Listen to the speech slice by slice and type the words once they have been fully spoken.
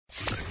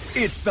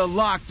It's the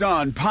Locked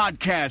On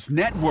Podcast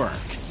Network,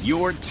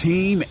 your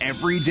team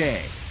every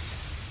day.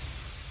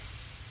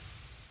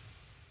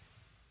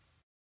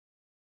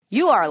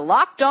 You are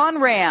Locked On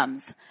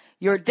Rams,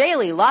 your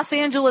daily Los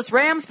Angeles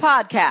Rams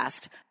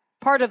podcast,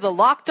 part of the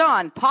Locked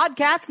On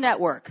Podcast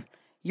Network,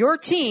 your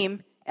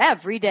team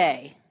every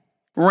day.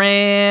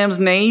 Rams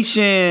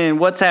Nation,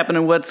 what's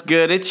happening, what's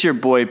good? It's your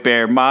boy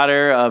Bear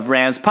Motter of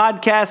Rams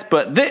Podcast,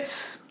 but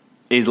this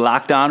is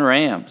Locked On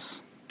Rams.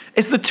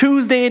 It's the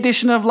Tuesday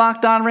edition of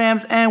Locked On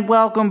Rams, and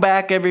welcome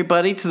back,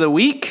 everybody, to the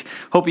week.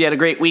 Hope you had a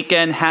great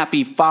weekend.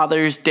 Happy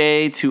Father's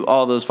Day to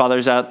all those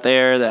fathers out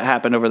there that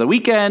happened over the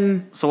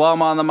weekend. So while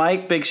I'm on the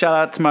mic, big shout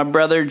out to my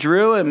brother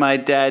Drew and my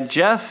dad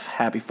Jeff.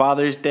 Happy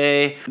Father's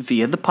Day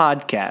via the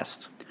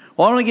podcast.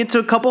 Well, I want to get to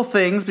a couple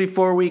things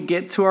before we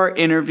get to our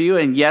interview.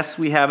 And yes,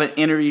 we have an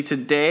interview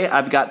today.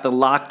 I've got the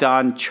Locked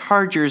On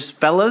Chargers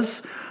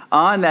fellas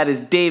on. That is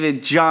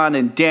David, John,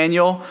 and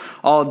Daniel.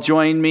 All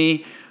join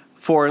me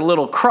for a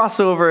little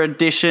crossover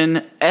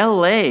edition,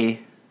 LA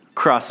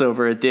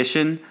crossover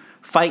edition.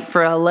 Fight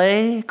for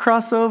LA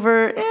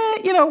crossover,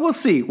 we'll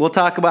see. We'll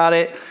talk about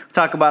it. We'll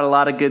talk about a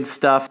lot of good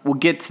stuff. We'll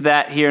get to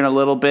that here in a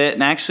little bit.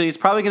 And actually, it's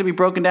probably going to be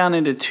broken down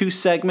into two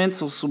segments.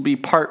 This will be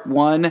part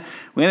one.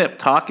 We ended up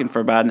talking for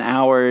about an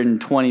hour and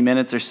 20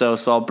 minutes or so.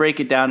 So I'll break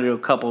it down into a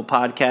couple of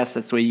podcasts.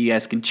 That's way you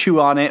guys can chew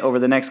on it over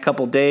the next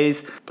couple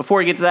days. Before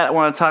we get to that, I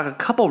want to talk a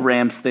couple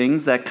Rams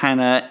things that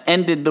kind of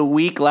ended the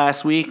week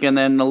last week and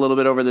then a little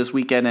bit over this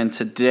weekend and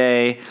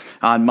today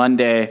on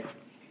Monday.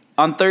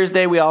 On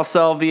Thursday, we all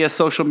saw via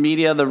social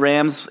media the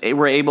Rams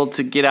were able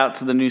to get out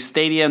to the new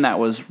stadium. That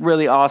was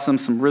really awesome.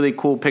 Some really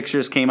cool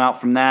pictures came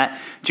out from that.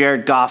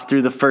 Jared Goff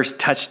threw the first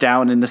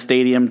touchdown in the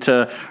stadium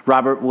to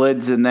Robert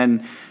Woods and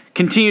then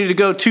continued to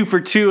go 2 for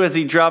 2 as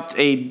he dropped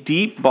a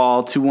deep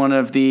ball to one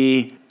of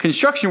the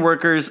construction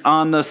workers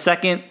on the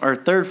second or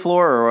third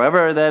floor or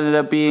wherever that ended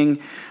up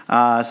being.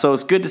 So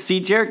it's good to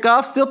see Jared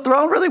Goff still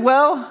throwing really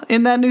well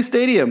in that new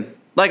stadium.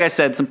 Like I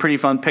said, some pretty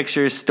fun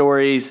pictures,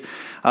 stories.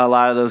 A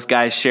lot of those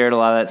guys shared a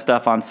lot of that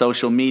stuff on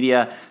social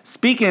media.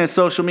 Speaking of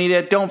social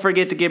media, don't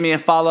forget to give me a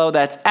follow.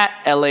 That's at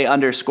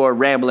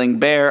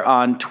LA_RamblingBear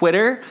on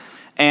Twitter.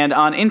 And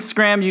on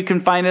Instagram, you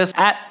can find us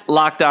at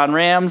Locked On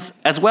Rams,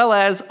 as well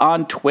as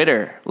on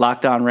Twitter,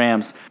 Locked On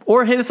Rams.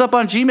 Or hit us up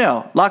on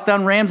Gmail,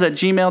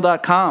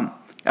 lockedonrams@gmail.com.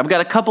 I've got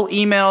a couple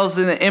emails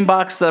in the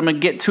inbox that I'm going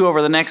to get to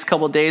over the next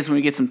couple days when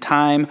we get some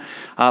time.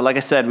 Like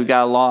I said, we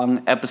got a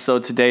long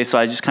episode today, so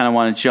I just kind of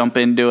want to jump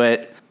into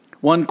it.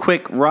 One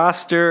quick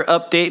roster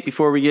update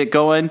before we get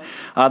going.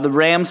 The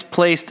Rams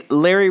placed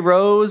Larry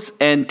Rose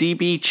and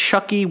DB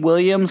Chucky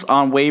Williams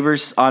on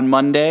waivers on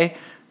Monday.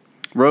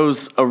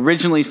 Rose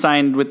originally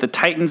signed with the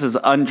Titans as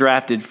an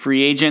undrafted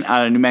free agent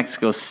out of New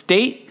Mexico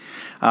State.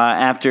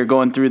 After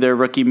going through their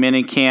rookie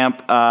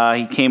minicamp,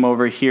 he came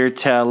over here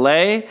to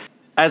LA,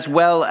 as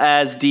well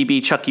as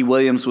DB Chucky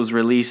Williams was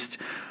released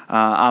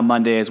on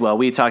Monday as well.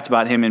 We talked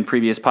about him in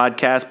previous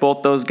podcasts.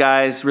 Both those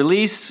guys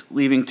released,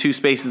 leaving 2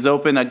 spaces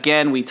open.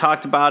 Again, we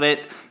talked about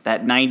it.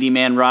 That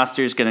 90-man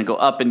roster is going to go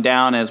up and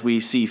down as we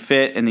see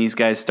fit, and these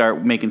guys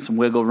start making some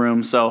wiggle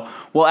room. So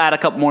we'll add a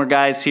couple more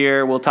guys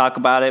here. We'll talk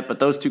about it. But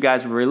those 2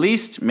 guys were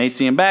released. You may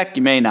see them back.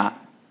 You may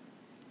not.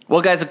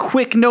 Well, guys, a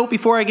quick note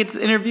before I get to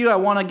the interview. I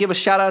want to give a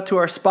shout-out to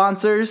our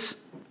sponsors.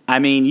 I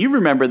mean, you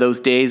remember those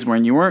days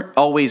when you weren't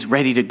always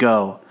ready to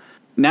go.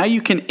 Now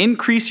you can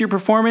increase your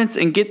performance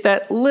and get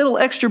that little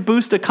extra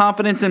boost of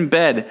confidence in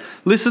bed.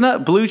 Listen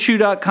up,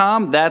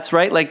 BlueChew.com. That's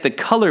right, like the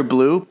color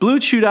blue.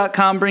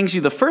 BlueChew.com brings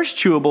you the first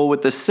chewable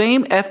with the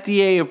same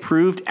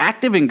FDA-approved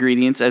active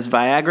ingredients as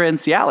Viagra and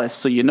Cialis,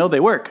 so you know they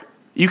work.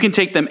 You can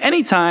take them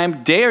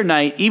anytime, day or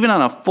night, even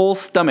on a full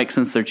stomach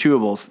since they're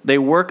chewables. They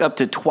work up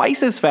to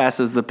twice as fast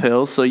as the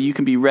pills, so you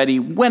can be ready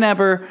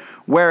whenever,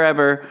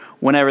 wherever,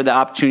 whenever the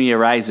opportunity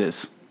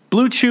arises.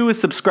 Blue Chew is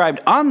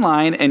subscribed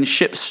online and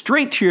shipped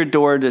straight to your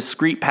door,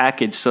 discreet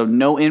package, so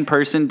no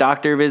in-person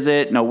doctor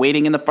visit, no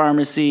waiting in the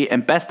pharmacy,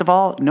 and best of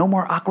all, no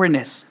more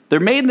awkwardness. They're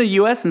made in the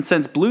U.S., and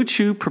since Blue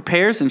Chew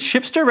prepares and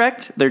ships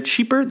direct, they're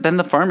cheaper than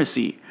the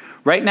pharmacy.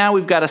 Right now,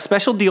 we've got a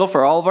special deal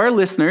for all of our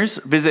listeners.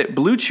 Visit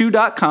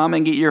BlueChew.com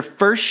and get your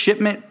first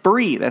shipment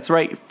free. That's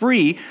right,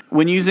 free,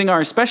 when using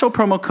our special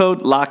promo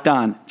code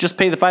LOCKEDON. Just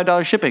pay the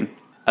 $5 shipping.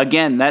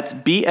 Again, that's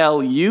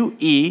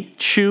BLUE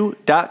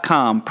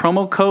Chew.com.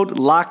 Promo code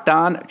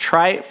LOCKEDON.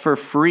 Try it for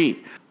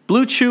free.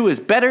 Blue Chew is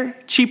better,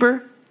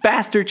 cheaper,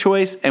 faster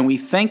choice, and we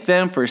thank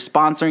them for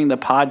sponsoring the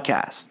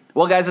podcast.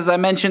 Well, guys, as I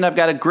mentioned, I've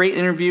got a great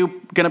interview.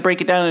 Going to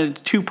break it down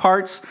into 2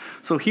 parts.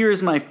 So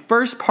here's my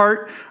first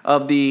part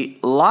of the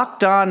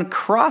Locked On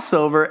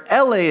Crossover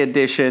LA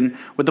edition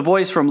with the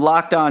boys from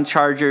Locked On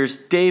Chargers,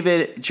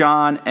 David,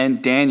 John,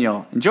 and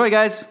Daniel. Enjoy,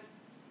 guys.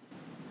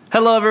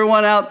 Hello,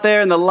 everyone out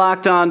there in the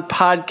Locked On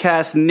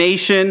Podcast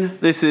Nation.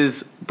 This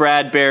is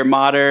Brad Bear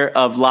Motter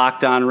of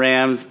Locked On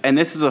Rams, and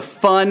this is a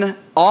fun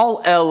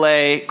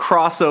all-LA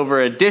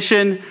crossover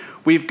edition.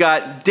 We've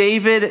got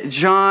David,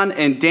 John,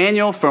 and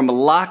Daniel from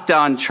Locked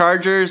On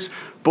Chargers.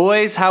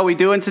 Boys, how we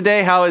doing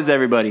today? How is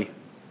everybody?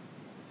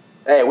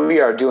 Hey, we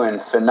are doing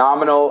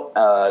phenomenal.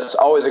 It's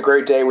always a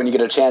great day when you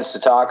get a chance to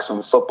talk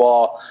some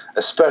football,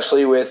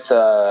 especially with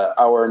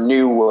our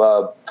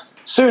new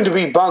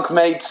soon-to-be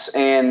bunkmates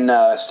and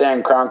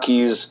Stan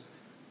Kroenke's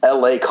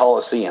L.A.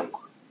 Coliseum.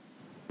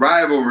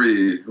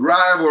 Rivalry.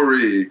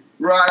 Well,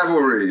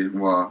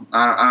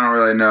 I don't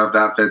really know if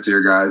that fits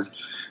here, guys.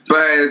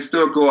 But it's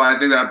still cool. I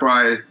think that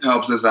probably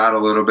helps us out a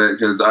little bit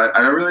because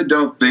I really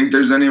don't think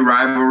there's any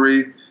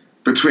rivalry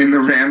between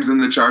the Rams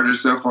and the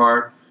Chargers so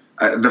far.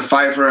 The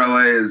fight for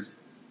LA is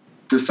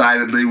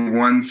decidedly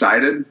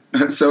one-sided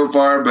so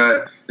far,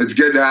 but it's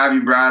good to have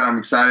you, Brad. I'm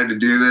excited to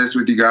do this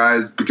with you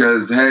guys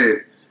because, hey,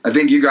 I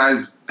think you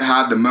guys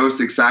had the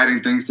most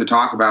exciting things to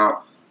talk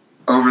about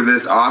over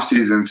this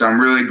offseason, so I'm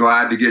really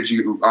glad to get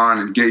you on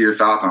and get your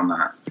thoughts on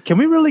that. Can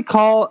we really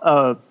call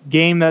a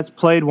game that's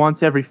played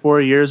once every 4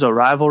 years a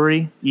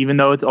rivalry, even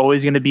though it's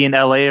always going to be in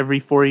LA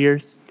every 4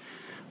 years?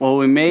 Well,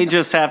 we may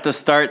just have to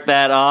start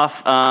that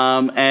off.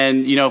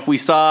 And, if we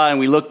saw and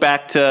we look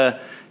back to,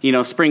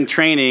 spring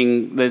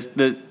training,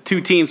 the two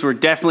teams were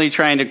definitely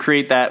trying to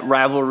create that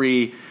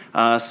rivalry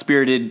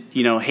spirited,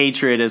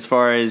 hatred as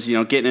far as,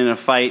 getting in a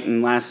fight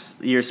in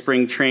last year's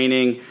spring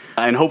training.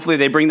 And hopefully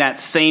they bring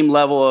that same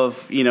level of,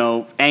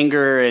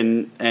 anger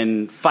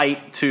and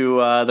fight to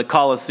the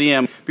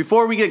Coliseum.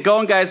 Before we get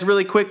going, guys,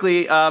 really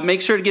quickly,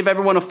 make sure to give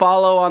everyone a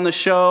follow on the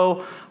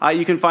show.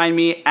 You can find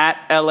me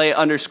at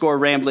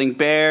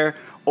LA_RamblingBear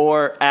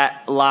or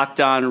at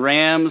Locked On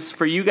Rams.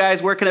 For you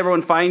guys, where can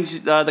everyone find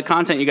the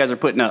content you guys are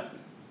putting up?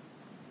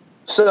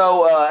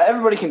 So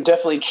everybody can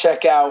definitely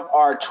check out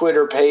our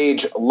Twitter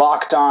page,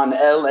 Locked On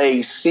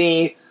LAC.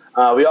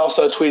 We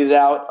also tweeted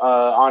out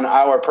on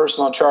our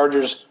Personal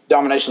Chargers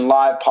Domination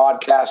Live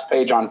podcast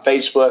page on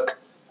Facebook.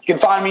 You can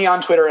find me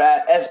on Twitter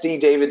at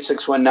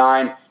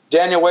SDDavid619.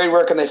 Daniel Wade,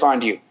 where can they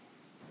find you?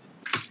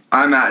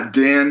 I'm at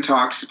Dan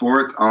Talk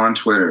Sports on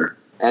Twitter.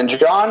 And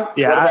John, what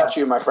about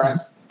you, my friend?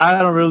 I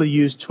don't really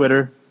use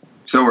Twitter.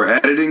 So we're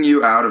editing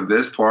you out of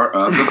this part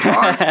of the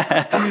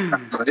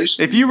podcast.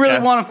 If you really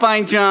want to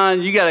find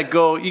John, you gotta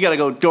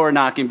go door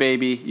knocking,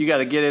 baby. You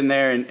gotta get in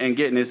there and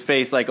get in his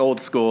face like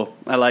old school.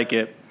 I like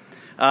it.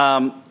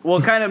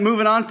 Well, kind of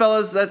moving on,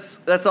 fellas.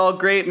 That's all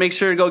great. Make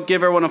sure to go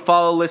give everyone a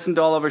follow, listen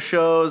to all of our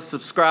shows,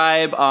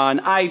 subscribe on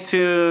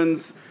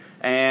iTunes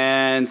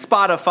and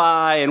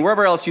Spotify and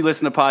wherever else you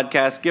listen to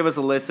podcasts. Give us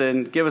a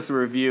listen, give us a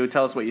review,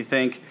 tell us what you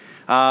think.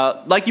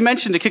 Like you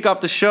mentioned, to kick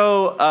off the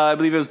show, I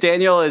believe it was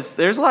Daniel,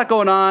 there's a lot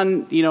going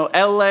on.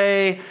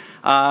 LA,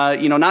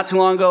 not too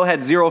long ago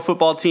had 0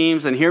 football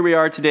teams, and here we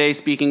are today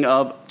speaking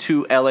of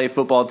 2 LA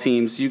football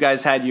teams. You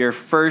guys had your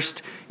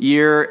first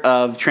year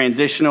of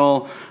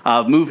transitional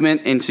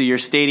movement into your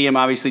stadium,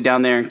 obviously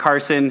down there in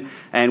Carson,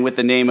 and with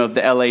the name of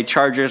the LA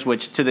Chargers,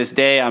 which to this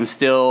day I'm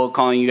still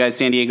calling you guys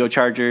San Diego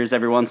Chargers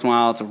every once in a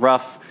while. It's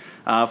rough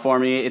for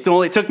me. It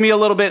only took me a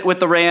little bit with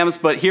the Rams,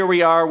 but here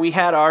we are. We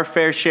had our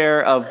fair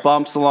share of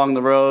bumps along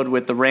the road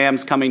with the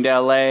Rams coming to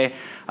LA.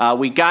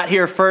 We got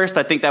here first.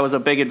 I think that was a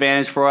big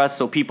advantage for us,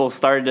 so people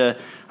started to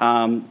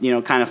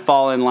kind of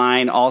fall in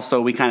line.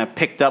 Also, we kind of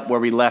picked up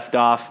where we left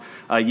off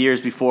years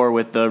before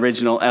with the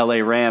original LA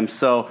Rams.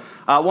 So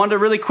I wanted to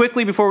really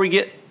quickly, before we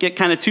get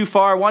kind of too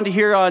far, I wanted to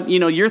hear on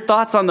your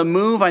thoughts on the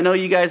move. I know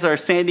you guys are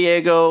San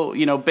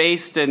Diego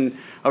based and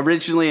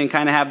originally and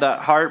kind of have that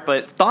heart,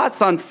 but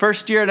thoughts on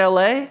first year in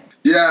LA?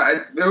 Yeah,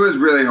 it was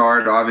really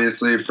hard,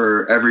 obviously,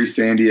 for every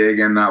San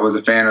Diegan that was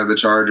a fan of the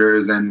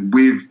Chargers, and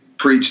we've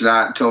preached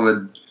that till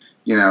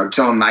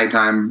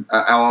nighttime.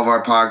 All of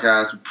our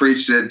podcasts, we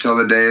preached it till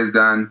the day is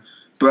done.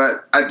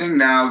 But I think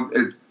now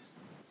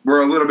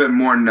we're a little bit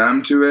more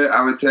numb to it,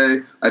 I would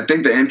say. I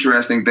think the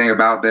interesting thing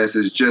about this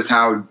is just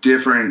how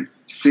different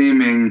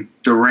seeming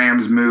the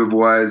Rams move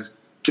was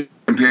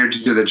compared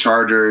to the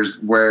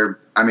Chargers, where,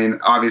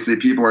 obviously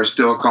people are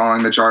still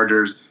calling the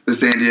Chargers the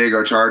San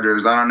Diego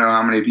Chargers. I don't know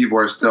how many people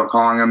are still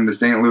calling them the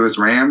St. Louis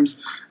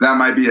Rams. That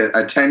might be a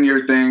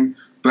 10-year thing,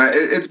 but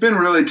it's been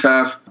really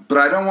tough. But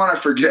I don't want to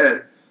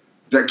forget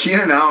that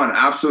Keenan Allen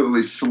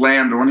absolutely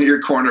slammed one of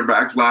your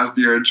cornerbacks last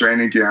year in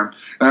training camp.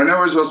 And I know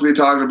we're supposed to be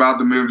talking about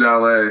the move to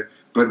LA,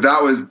 but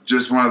that was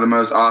just one of the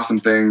most awesome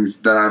things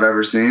that I've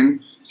ever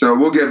seen. So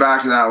we'll get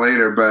back to that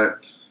later.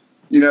 But,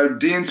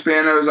 Dean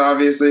Spanos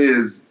obviously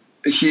is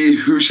he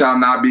who shall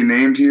not be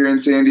named here in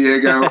San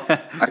Diego.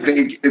 I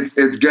think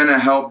it's going to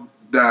help.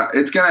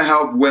 It's going to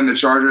help when the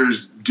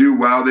Chargers do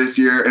well this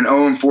year. An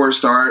 0-4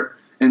 start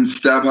in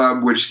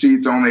StubHub, which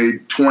seats only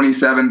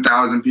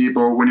 27,000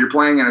 people. When you're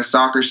playing in a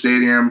soccer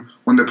stadium,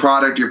 when the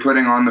product you're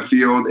putting on the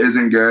field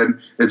isn't good,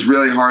 it's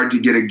really hard to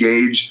get a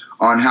gauge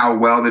on how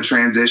well the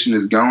transition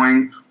is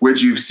going,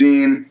 which you've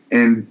seen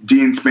in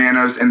Dean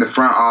Spanos in the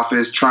front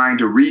office trying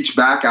to reach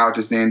back out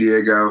to San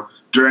Diego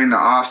during the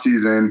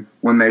offseason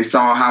when they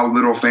saw how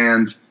little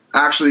fans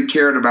actually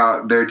cared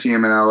about their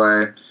team in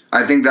LA.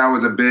 I think that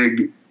was a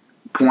big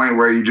point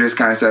where you just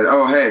kind of said,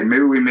 oh, hey,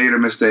 maybe we made a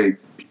mistake.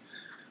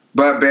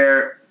 But,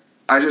 Bear,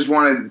 I just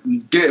want to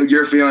get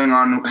your feeling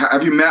on,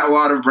 have you met a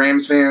lot of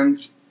Rams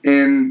fans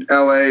in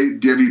LA?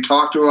 Have you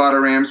talked to a lot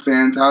of Rams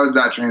fans? How is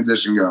that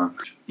transition going?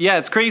 Yeah,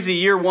 it's crazy.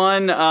 Year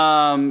one, they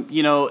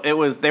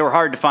were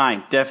hard to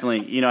find,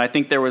 definitely. I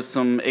think there was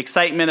some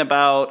excitement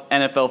about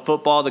NFL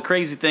football. The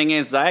crazy thing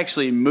is I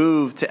actually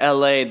moved to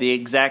LA the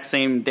exact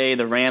same day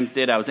the Rams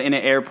did. I was in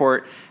an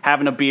airport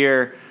having a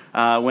beer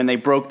when they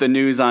broke the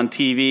news on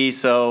TV.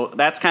 So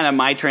that's kind of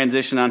my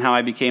transition on how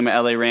I became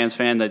an LA Rams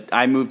fan. That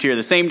I moved here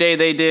the same day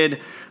they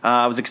did.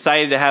 I was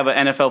excited to have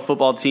an NFL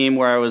football team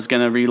where I was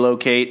going to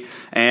relocate,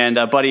 and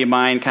a buddy of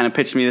mine kind of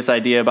pitched me this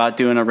idea about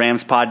doing a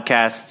Rams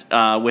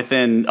podcast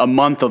within a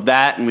month of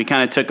that, and we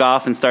kind of took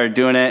off and started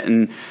doing it.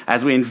 And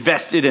as we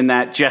invested in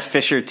that Jeff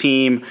Fisher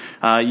team,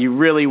 you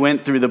really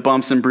went through the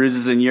bumps and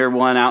bruises in year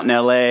one out in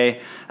LA,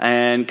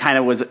 and kind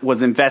of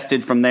was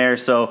invested from there.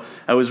 So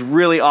it was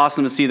really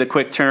awesome to see the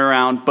quick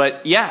turnaround.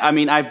 But yeah, I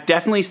mean, I've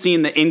definitely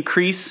seen the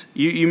increase.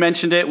 You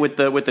mentioned it with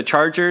the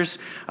Chargers.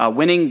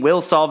 Winning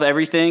will solve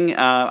everything.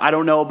 I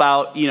don't know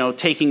about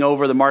taking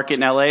over the market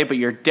in LA, but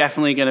you're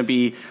definitely going to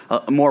be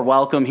more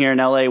welcome here in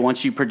LA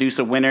once you produce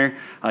a winner.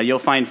 You'll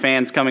find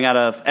fans coming out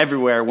of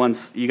everywhere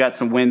once you got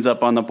some wins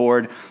up on the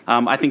board.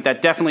 I think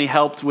that definitely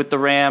helped with the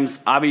Rams.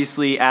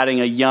 Obviously,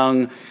 adding a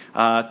young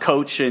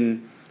coach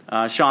and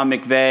Sean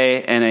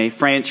McVay, and a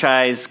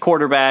franchise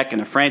quarterback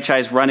and a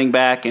franchise running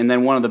back, and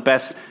then one of the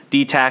best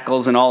D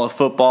tackles in all of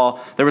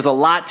football. There was a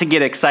lot to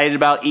get excited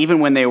about even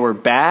when they were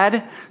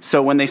bad.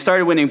 So when they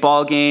started winning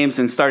ball games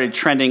and started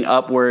trending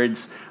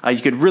upwards, you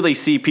could really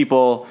see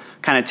people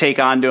kind of take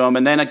on to them.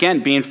 And then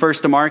again, being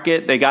first to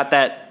market,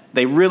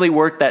 they really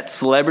worked that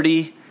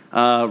celebrity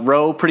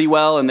row pretty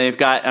well, and they've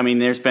got,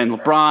 there's been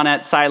LeBron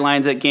at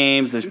sidelines at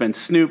games, there's been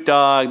Snoop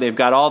Dogg, they've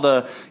got all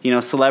the,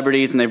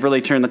 celebrities, and they've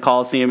really turned the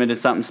Coliseum into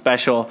something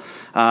special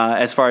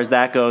as far as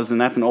that goes,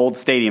 and that's an old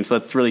stadium, so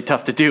it's really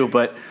tough to do,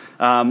 but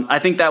I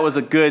think that was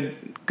a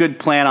good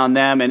plan on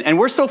them, and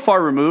we're so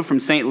far removed from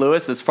St.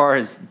 Louis as far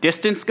as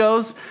distance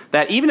goes,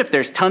 that even if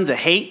there's tons of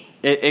hate,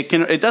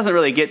 it doesn't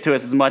really get to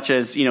us as much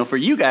as, for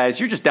you guys,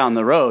 you're just down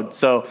the road.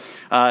 So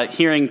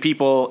hearing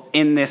people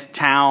in this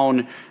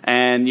town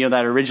and, that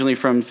are originally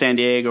from San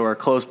Diego or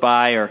close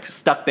by or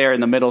stuck there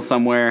in the middle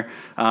somewhere,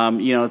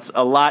 it's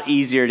a lot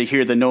easier to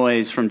hear the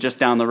noise from just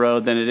down the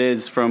road than it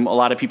is from a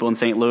lot of people in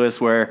St.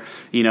 Louis where,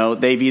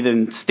 they've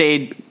even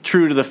stayed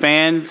true to the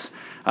fans,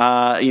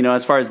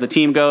 as far as the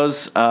team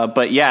goes.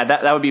 But yeah,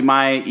 that would be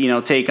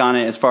my, take on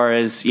it as far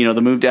as,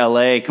 the move to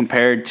LA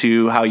compared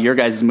to how your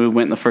guys' move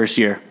went in the first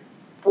year.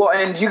 Well,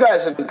 and you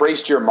guys have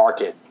embraced your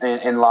market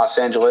in Los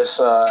Angeles,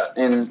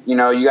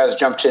 you guys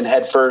jumped in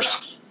head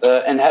first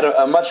and had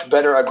a much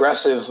better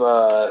aggressive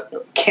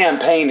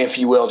campaign, if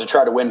you will, to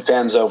try to win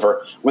fans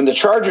over. When the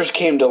Chargers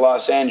came to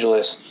Los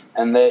Angeles,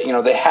 and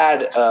they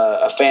had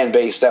a fan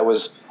base that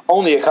was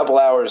only a couple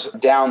hours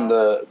down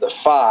the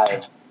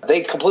 5,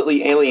 they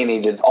completely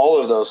alienated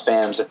all of those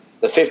fans.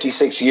 The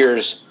 57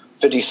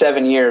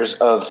 years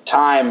of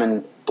time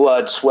and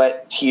blood,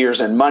 sweat, tears,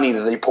 and money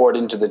that they poured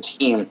into the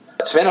team.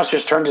 Spanos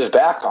just turned his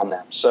back on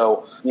them.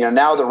 So,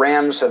 now the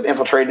Rams have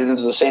infiltrated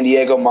into the San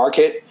Diego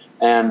market,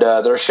 and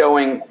they're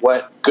showing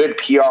what good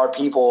PR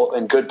people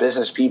and good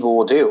business people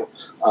will do.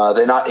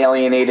 They're not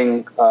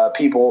alienating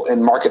people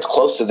in markets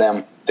close to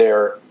them.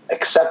 They're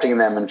accepting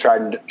them and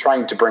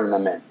trying to bring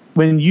them in.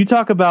 When you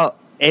talk about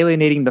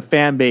alienating the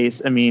fan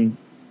base,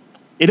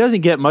 it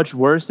doesn't get much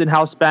worse than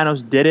how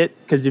Spanos did it,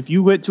 because if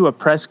you went to a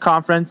press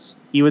conference,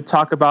 he would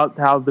talk about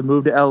how the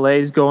move to LA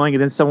is going,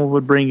 and then someone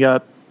would bring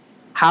up,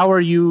 how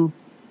are you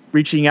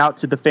reaching out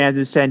to the fans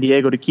in San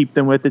Diego to keep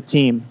them with the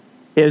team?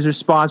 His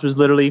response was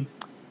literally,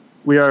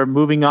 we are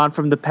moving on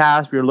from the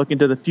past. We are looking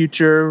to the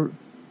future.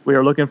 We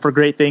are looking for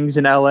great things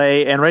in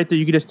LA. And right there,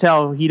 you can just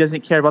tell he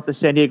doesn't care about the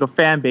San Diego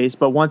fan base.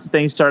 But once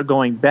things start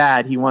going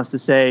bad, he wants to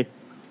say,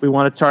 we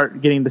want to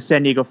start getting the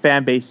San Diego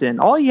fan base in.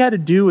 All he had to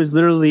do was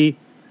literally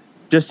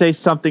just say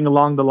something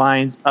along the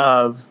lines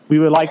of, we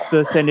would like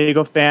the San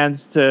Diego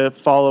fans to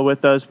follow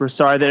with us. We're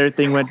sorry that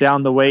everything went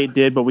down the way it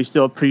did, but we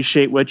still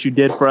appreciate what you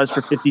did for us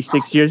for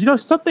 56 years.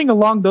 Something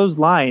along those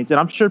lines. And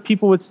I'm sure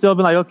people would still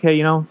be like,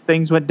 okay,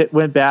 things went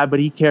bad, but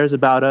he cares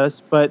about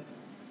us. But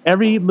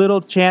every little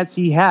chance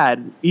he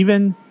had,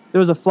 even there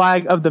was a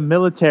flag of the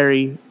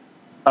military,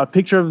 a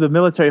picture of the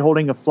military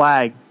holding a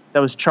flag that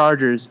was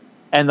Chargers.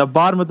 And the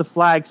bottom of the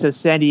flag says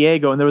San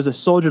Diego. And there was a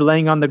soldier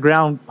laying on the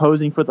ground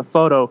posing for the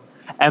photo.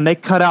 And they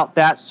cut out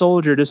that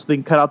soldier just so they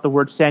can cut out the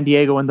word San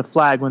Diego in the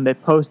flag when they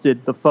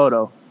posted the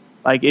photo.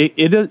 Like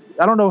it is,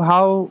 I don't know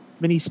how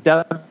many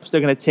steps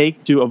they're going to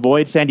take to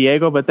avoid San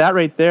Diego, but that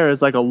right there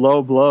is like a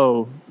low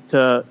blow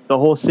to the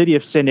whole city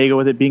of San Diego,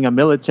 with it being a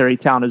military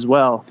town as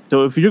well.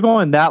 So if you're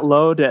going that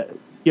low to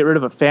get rid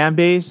of a fan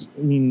base,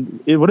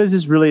 what is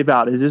this really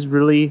about? Is this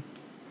really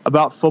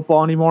about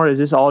football anymore? Is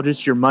this all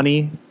just your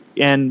money?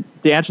 And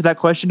to answer that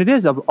question, it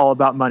is all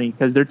about money,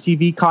 because their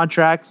TV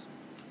contracts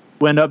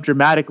went up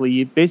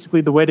dramatically.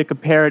 Basically, the way to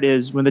compare it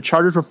is when the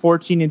Chargers were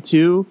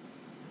 14-2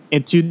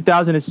 in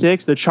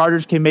 2006, the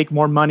Chargers can make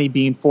more money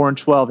being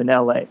 4-12 in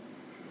LA.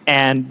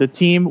 And the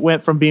team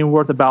went from being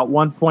worth about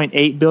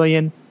 $1.8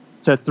 billion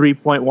to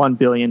 $3.1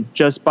 billion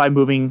just by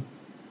moving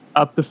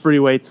up the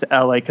freeway to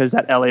LA because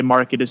that LA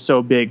market is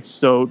so big.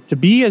 So to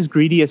be as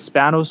greedy as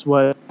Spanos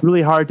was,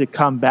 really hard to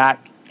come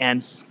back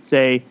and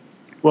say,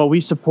 well,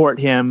 we support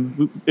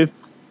him.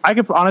 If I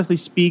could honestly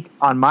speak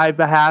on my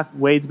behalf,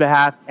 Wade's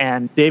behalf,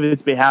 and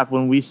David's behalf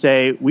when we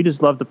say we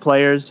just love the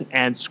players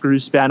and screw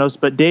Spanos.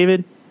 But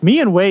David, me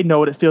and Wade know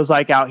what it feels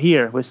like out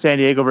here with San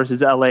Diego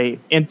versus LA.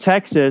 In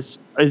Texas,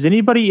 is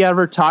anybody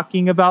ever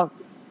talking about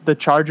the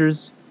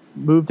Chargers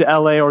move to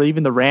LA or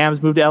even the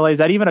Rams move to LA? Is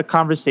that even a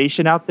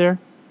conversation out there?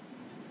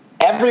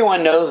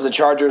 Everyone knows the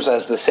Chargers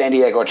as the San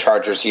Diego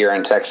Chargers here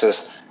in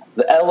Texas.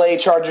 The LA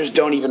Chargers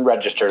don't even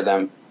register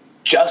them,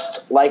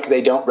 just like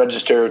they don't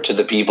register to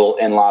the people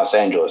in Los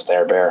Angeles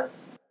there, Bear.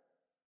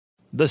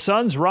 The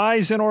Suns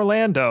rise in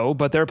Orlando,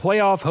 but their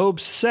playoff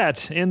hopes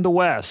set in the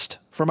West.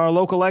 From our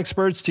local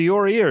experts to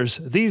your ears,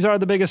 these are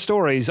the biggest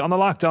stories on the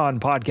Locked On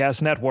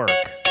Podcast Network.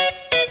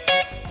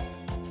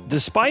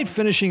 Despite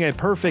finishing a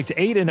perfect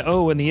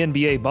 8-0 in the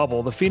NBA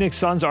bubble, the Phoenix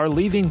Suns are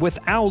leaving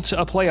without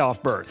a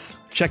playoff berth.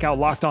 Check out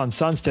Locked On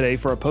Suns today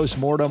for a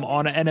postmortem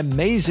on an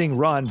amazing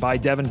run by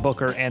Devin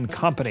Booker and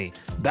company.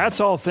 That's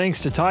all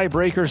thanks to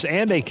tiebreakers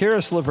and a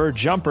Karis LeVert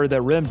jumper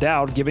that rimmed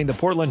out, giving the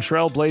Portland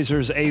Trail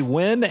Blazers a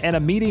win and a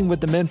meeting with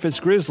the Memphis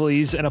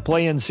Grizzlies in a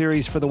play-in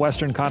series for the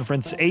Western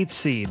Conference 8th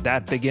seed.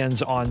 That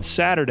begins on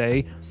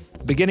Saturday.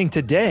 Beginning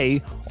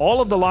today,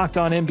 all of the Locked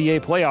On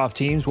NBA playoff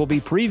teams will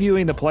be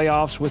previewing the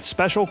playoffs with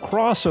special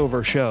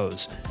crossover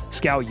shows.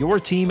 Scout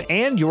your team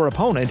and your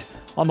opponent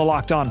on the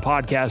Locked On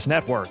Podcast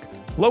Network.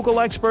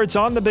 Local experts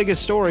on the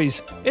biggest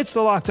stories. It's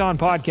the Locked On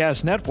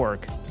Podcast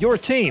Network. Your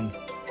team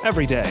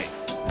every day.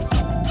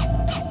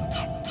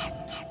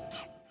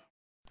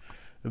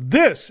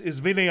 This is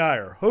Vinny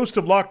Iyer, host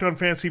of Locked On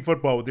Fantasy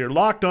Football with your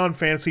Locked On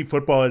Fantasy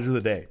Football Edge of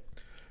the Day.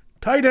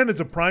 Tight end is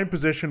a prime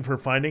position for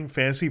finding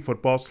fantasy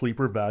football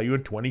sleeper value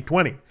in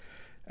 2020.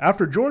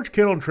 After George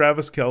Kittle and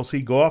Travis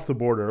Kelce go off the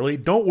board early,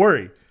 don't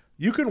worry.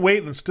 You can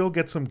wait and still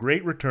get some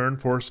great return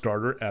for a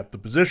starter at the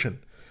position.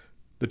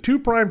 The two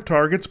prime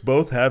targets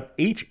both have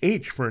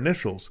HH for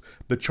initials,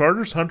 the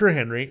Chargers' Hunter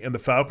Henry and the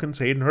Falcons'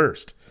 Hayden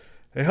Hurst.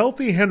 A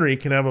healthy Henry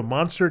can have a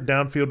monster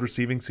downfield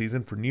receiving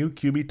season for new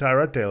QB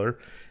Tyrod Taylor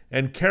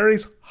and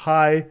carries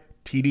high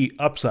TD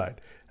upside.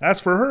 As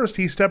for Hurst,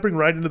 he's stepping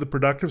right into the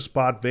productive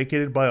spot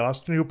vacated by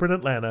Austin Hooper in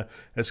Atlanta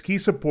as key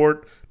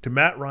support to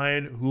Matt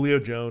Ryan, Julio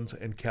Jones,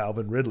 and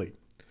Calvin Ridley.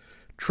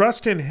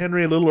 Trust in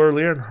Henry a little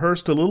earlier and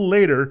Hurst a little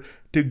later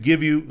to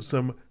give you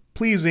some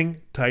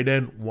pleasing tight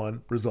end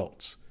one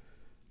results.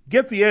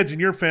 Get the edge in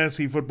your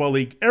fantasy football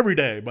league every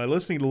day by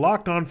listening to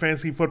Locked On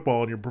Fantasy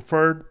Football on your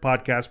preferred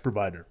podcast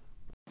provider.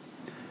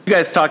 You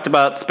guys talked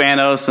about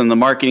Spanos and the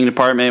marketing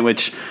department,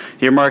 which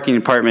your marketing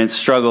department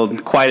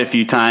struggled quite a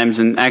few times.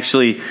 And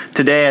actually,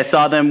 today I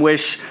saw them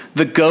wish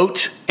the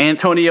GOAT,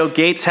 Antonio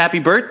Gates, happy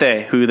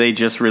birthday, who they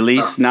just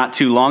released not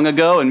too long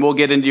ago. And we'll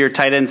get into your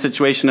tight end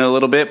situation in a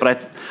little bit.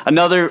 But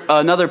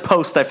another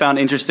post I found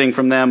interesting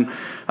from them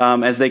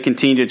as they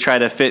continue to try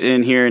to fit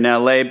in here in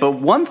LA. But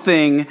one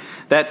thing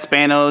that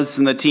Spanos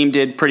and the team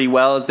did pretty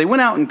well is they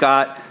went out and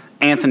got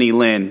Anthony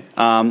Lynn,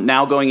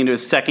 now going into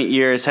his second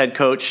year as head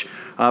coach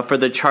for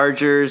the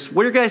Chargers.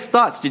 What are your guys'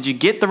 thoughts? Did you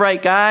get the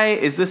right guy?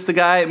 Is this the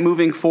guy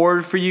moving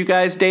forward for you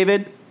guys,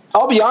 David?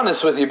 I'll be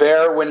honest with you,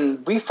 Bear.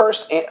 When we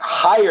first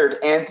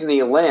hired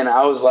Anthony Lynn,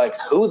 I was like,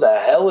 who the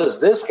hell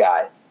is this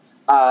guy?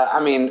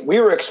 We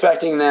were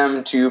expecting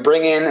them to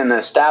bring in an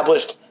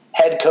established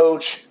head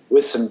coach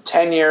with some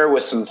tenure,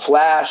 with some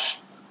flash,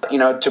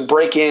 to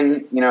break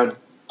in,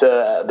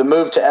 the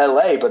move to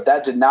LA, but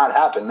that did not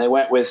happen. They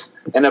went with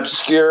an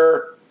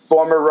obscure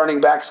former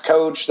running backs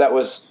coach that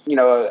was,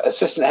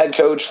 assistant head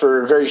coach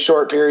for a very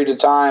short period of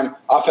time,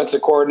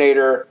 offensive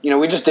coordinator.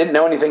 We just didn't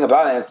know anything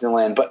about Anthony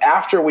Lynn. But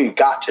after we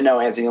got to know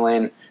Anthony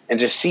Lynn and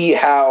to see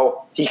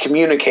how he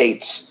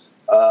communicates,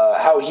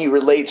 how he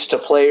relates to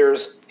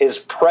players, his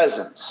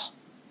presence,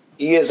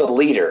 he is a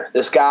leader.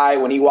 This guy,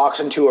 when he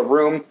walks into a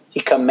room, he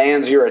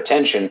commands your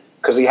attention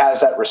because he has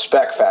that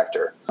respect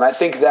factor. And I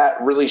think that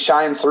really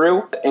shined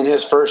through in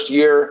his first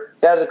year.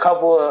 He had a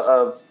couple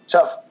of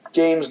tough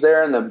games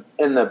there in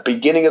the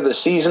beginning of the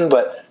season,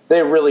 but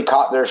they really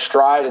caught their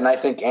stride, and I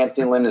think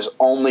Anthony Lynn is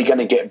only going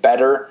to get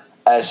better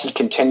as he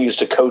continues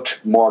to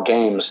coach more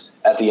games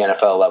at the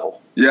NFL level.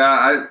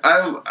 Yeah,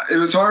 it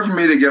was hard for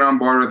me to get on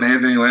board with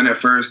Anthony Lynn at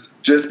first,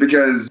 just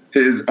because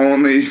the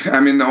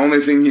only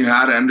thing he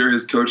had under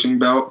his coaching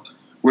belt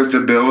with the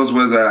Bills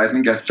was I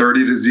think a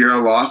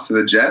 30-0 loss to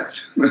the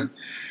Jets.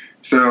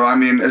 So,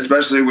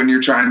 especially when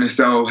you're trying to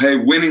sell, hey,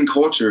 winning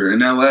culture in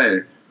LA,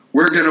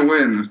 we're going to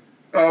win.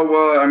 Oh,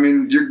 well,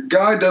 your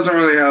guy doesn't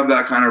really have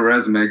that kind of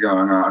resume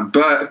going on.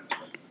 But,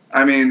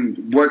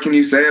 what can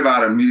you say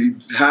about him? He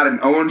had an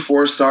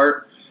 0-4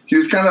 start. He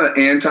was kind of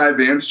the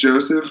anti-Vance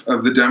Joseph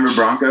of the Denver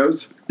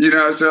Broncos.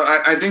 So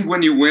I think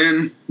when you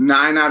win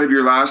 9 out of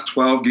your last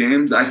 12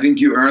 games, I think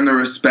you earn the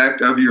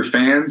respect of your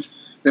fans.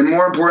 And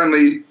more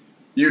importantly,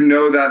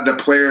 that the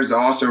players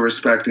also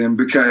respect him,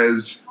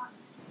 because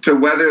to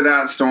weather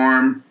that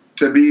storm,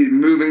 to be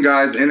moving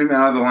guys in and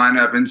out of the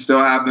lineup and still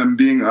have them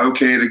being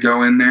okay to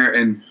go in there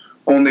and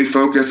only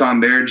focus on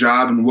their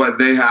job and what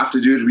they have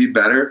to do to be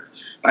better.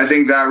 I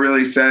think that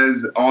really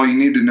says all you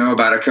need to know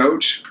about a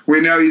coach.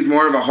 We know he's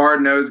more of a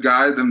hard-nosed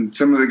guy than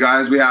some of the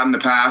guys we had in the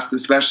past,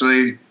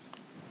 especially,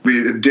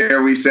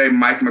 dare we say,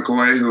 Mike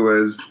McCoy, who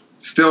was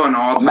still an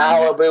all-time.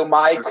 Malibu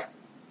Mike.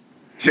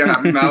 Yeah,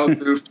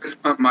 Malibu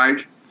fist pump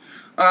Mike.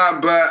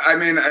 But, I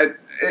mean,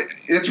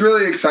 it's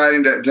really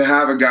exciting to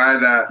have a guy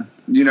that,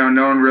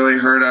 no one really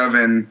heard of.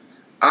 And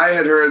I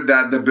had heard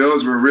that the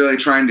Bills were really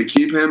trying to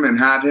keep him and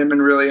had him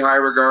in really high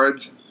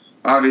regards,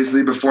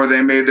 obviously, before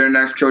they made their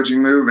next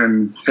coaching move.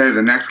 And, hey,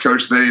 the next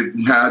coach they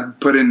had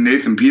put in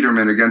Nathan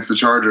Peterman against the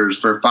Chargers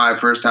for 5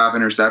 first-half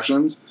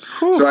interceptions.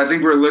 Whew. So I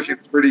think we're looking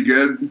pretty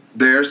good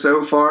there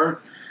so far.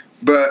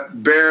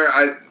 But, Bear,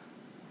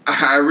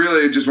 I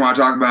really just want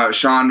to talk about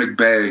Sean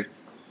McVay.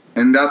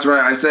 And that's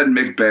right, I said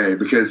McVay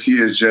because he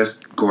is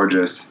just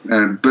gorgeous.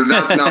 But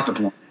that's not the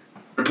point.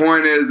 The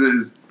point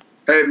is,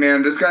 hey,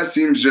 man, this guy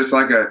seems just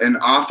like an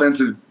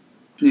offensive,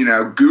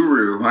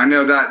 guru. I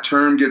know that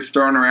term gets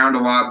thrown around a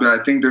lot, but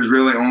I think there's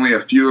really only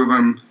a few of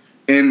them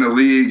in the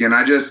league. And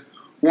I just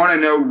want to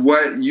know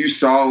what you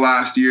saw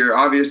last year.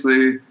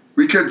 Obviously,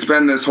 we could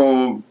spend this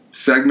whole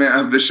segment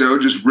of the show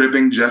just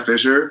ripping Jeff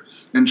Fisher.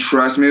 And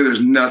trust me,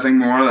 there's nothing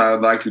more that I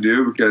would like to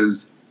do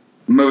because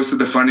most of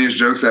the funniest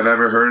jokes I've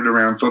ever heard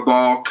around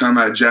football come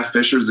at Jeff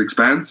Fisher's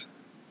expense.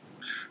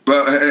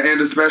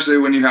 And especially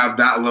when you have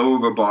that low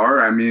of a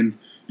bar, I mean,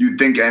 you'd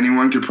think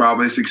anyone could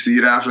probably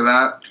succeed after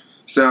that.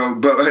 So,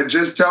 but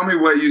just tell me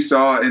what you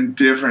saw in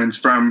difference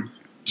from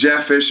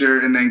Jeff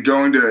Fisher and then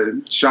going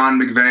to Sean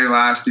McVay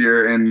last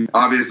year and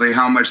obviously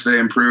how much they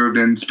improved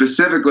and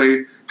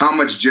specifically how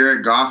much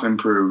Jared Goff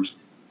improved.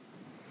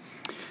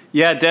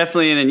 Yeah,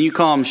 definitely. And you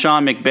call him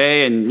Sean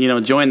McVay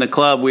and, join the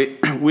club.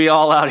 We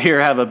all out here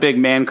have a big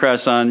man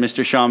crush on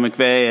Mr. Sean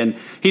McVay. And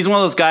he's one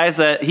of those guys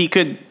that he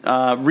could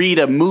read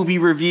a movie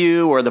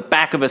review or the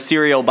back of a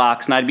cereal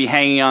box, and I'd be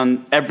hanging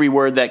on every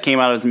word that came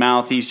out of his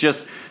mouth. He's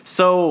just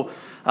so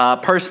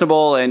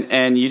personable,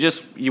 and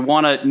you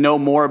want to know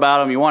more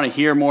about him. You want to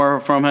hear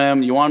more from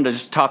him. You want him to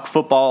just talk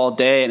football all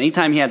day. And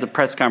anytime he has a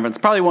press conference,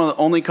 probably one of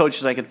the only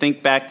coaches I can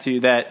think back to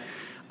that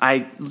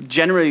I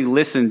generally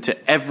listen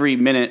to every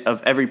minute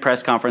of every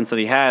press conference that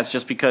he has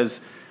just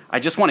because I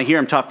just want to hear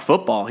him talk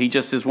football. He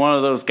just is one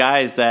of those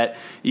guys that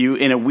you,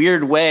 in a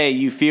weird way,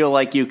 you feel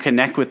like you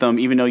connect with him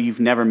even though you've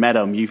never met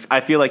him.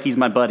 I feel like he's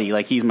my buddy,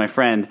 like he's my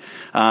friend.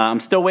 I'm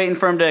still waiting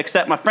for him to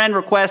accept my friend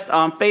request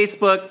on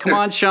Facebook. Come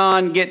on,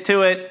 Sean, get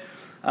to it.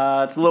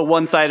 It's a little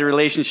one-sided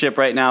relationship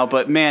right now,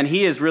 but man,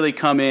 he has really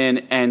come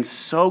in and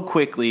so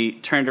quickly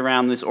turned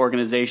around this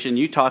organization.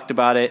 You talked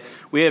about it.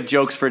 We have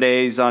jokes for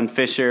days on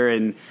Fisher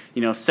and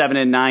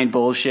 7-9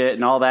 bullshit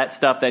and all that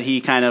stuff that he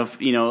kind of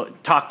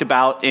talked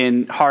about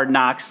in Hard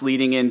Knocks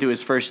leading into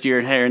his first year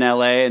here in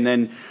LA, and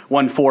then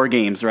won 4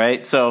 games,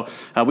 right? So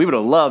we would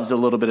have loved a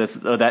little bit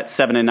of that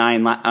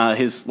 7-9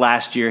 his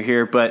last year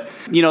here, but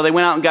they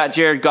went out and got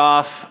Jared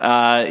Goff.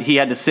 He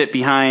had to sit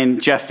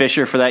behind Jeff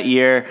Fisher for that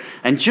year,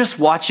 and just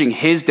watching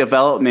his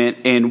development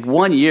in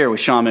 1 year with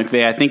Sean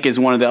McVay, I think is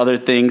one of the other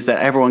things that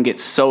everyone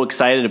gets so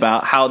excited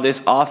about, how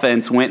this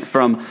offense went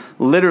from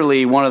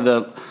literally one of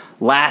the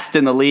last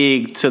in the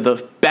league to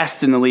the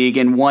best in the league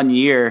in 1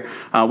 year.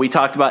 We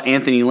talked about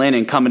Anthony Lynn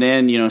and coming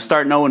in,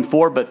 starting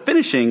 0-4, but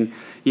finishing,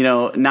 9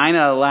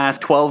 out of the last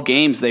 12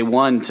 games they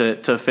won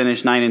to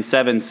finish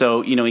 9-7.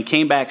 So, he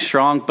came back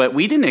strong, but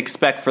we didn't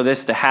expect for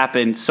this to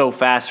happen so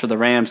fast for the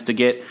Rams to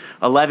get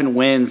 11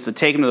 wins, to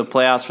take them to the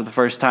playoffs for the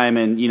first time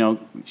in,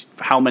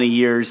 how many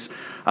years.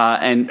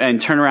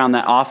 And turn around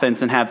that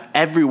offense and have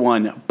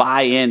everyone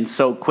buy in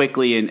so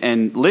quickly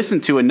and listen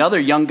to another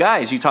young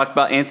guy. As you talked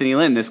about Anthony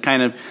Lynn, this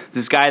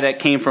guy that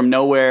came from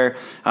nowhere,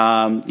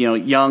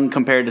 young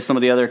compared to some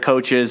of the other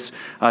coaches.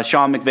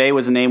 Sean McVay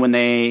was a name when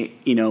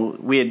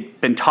we had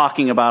been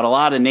talking about a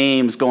lot of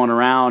names going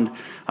around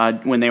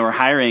when they were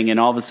hiring, and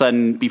all of a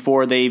sudden,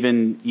 before they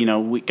even,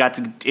 we got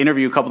to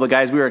interview a couple of the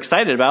guys we were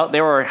excited about,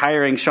 they were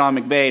hiring Sean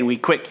McVay, and we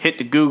quick hit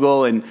to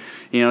Google and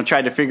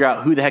tried to figure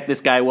out who the heck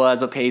this guy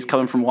was. Okay, he's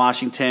coming from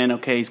Washington.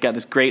 Okay, he's got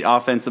this great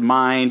offensive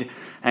mind.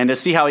 And to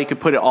see how he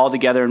could put it all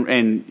together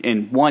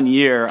in 1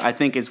 year, I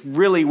think is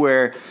really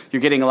where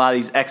you're getting a lot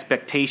of these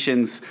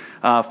expectations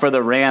for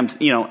the Rams,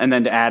 and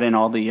then to add in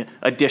all the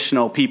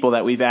additional people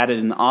that we've added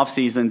in the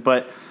offseason.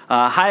 But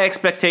high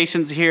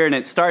expectations here, and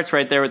it starts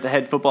right there with the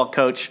head football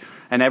coach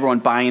and everyone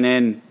buying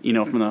in,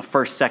 from the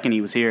first second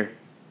he was here.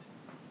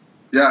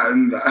 Yeah,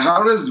 and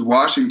how does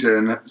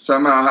Washington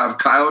somehow have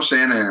Kyle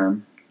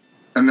Shanahan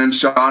and then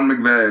Sean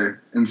McVay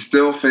and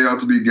still fail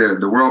to be good?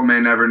 The world may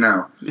never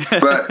know.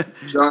 But,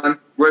 John,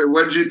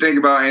 what did you think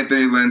about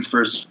Anthony Lynn's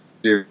first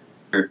year?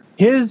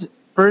 His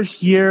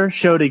first year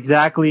showed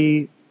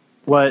exactly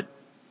what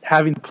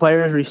having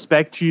players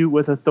respect you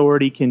with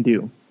authority can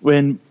do.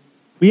 When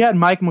we had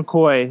Mike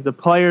McCoy, the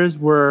players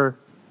were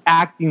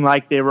acting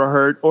like they were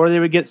hurt, or they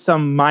would get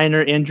some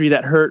minor injury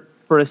that hurt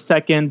for a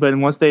second, but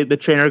once the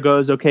trainer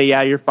goes, okay,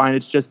 yeah, you're fine,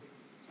 it's just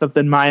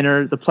something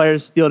minor, the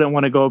players still didn't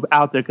want to go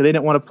out there because they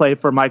didn't want to play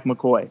for Mike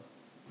McCoy.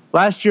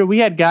 Last year, we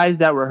had guys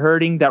that were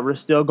hurting that were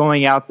still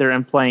going out there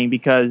and playing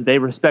because they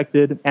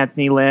respected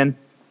Anthony Lynn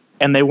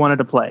and they wanted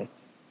to play.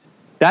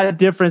 That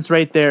difference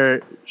right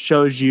there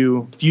shows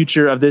you the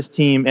future of this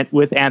team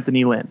with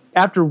Anthony Lynn.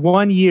 After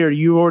 1 year,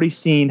 you've already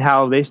seen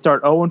how they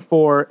start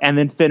 0-4 and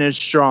then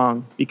finish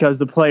strong because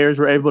the players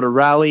were able to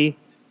rally,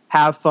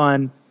 have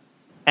fun,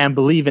 and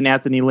believe in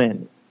Anthony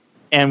Lynn.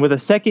 And with a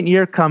second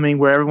year coming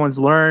where everyone's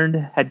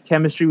learned, had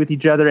chemistry with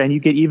each other, and you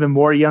get even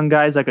more young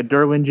guys like a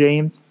Derwin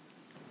James,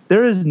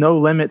 there is no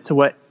limit to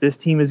what this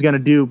team is going to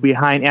do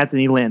behind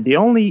Anthony Lynn. The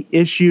only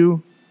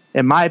issue,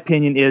 in my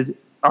opinion, is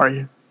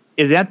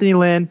Anthony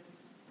Lynn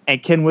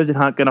and Ken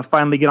Whisenhunt going to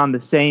finally get on the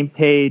same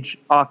page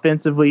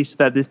offensively so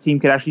that this team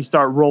can actually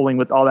start rolling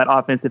with all that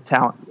offensive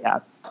talent we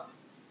have.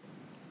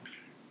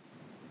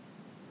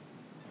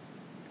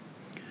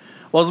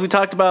 Well, as we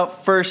talked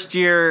about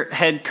first-year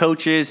head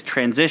coaches,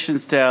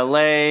 transitions to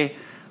LA,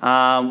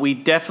 we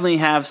definitely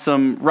have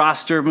some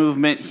roster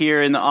movement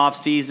here in the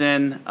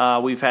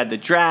offseason. We've had the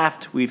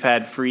draft. We've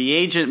had free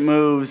agent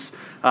moves.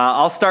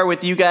 I'll start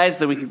with you guys,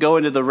 then we can go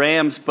into the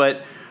Rams.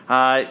 But,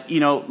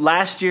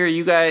 last year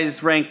you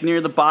guys ranked near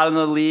the bottom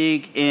of the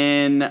league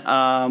in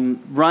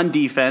run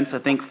defense. I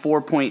think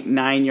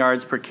 4.9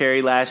 yards per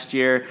carry last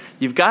year.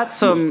 You've got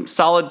some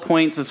solid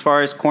points as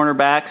far as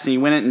cornerbacks, and you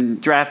went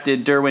and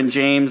drafted Derwin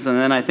James, and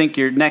then I think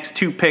your next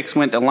two picks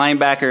went to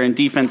linebacker and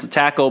defensive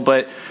tackle.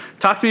 But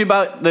talk to me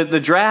about the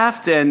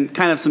draft and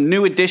kind of some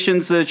new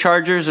additions to the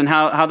Chargers and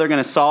how they're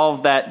going to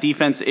solve that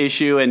defense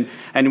issue.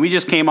 And we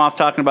just came off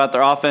talking about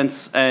their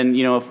offense, and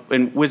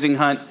and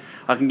Whisenhunt,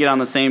 I can get on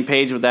the same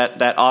page with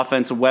that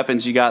offensive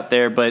weapons you got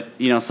there. But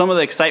some of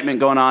the excitement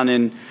going on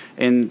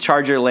in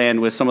Charger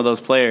land with some of those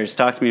players.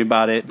 Talk to me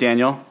about it,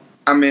 Daniel.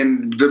 I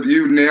mean,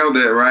 you nailed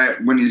it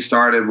right when you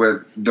started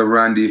with the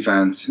run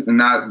defense, and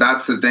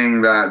that's the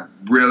thing that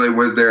really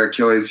was their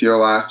Achilles heel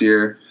last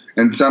year.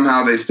 And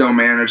somehow they still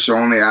managed to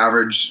only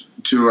average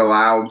to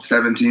allow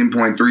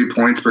 17.3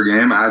 points per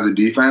game as a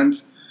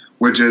defense,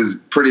 which is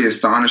pretty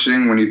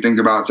astonishing when you think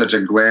about such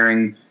a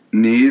glaring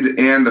need.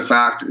 And the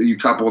fact you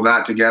couple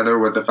that together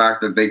with the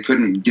fact that they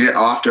couldn't get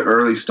off to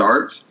early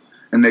starts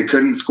and they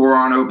couldn't score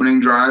on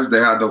opening drives. They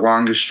had the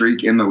longest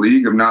streak in the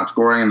league of not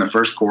scoring in the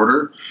first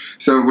quarter.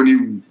 So when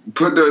you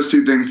put those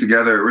two things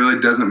together, it really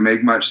doesn't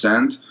make much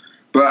sense.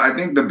 But I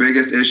think the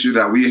biggest issue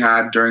that we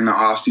had during the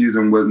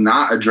offseason was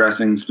not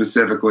addressing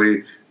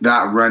specifically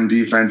that run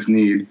defense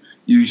need.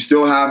 You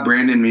still have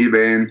Brandon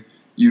Mebane.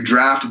 You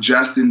draft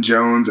Justin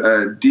Jones,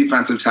 a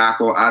defensive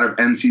tackle out of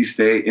NC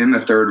State in the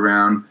third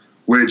round,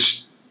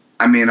 which,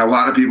 I mean, a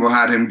lot of people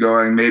had him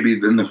going maybe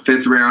in the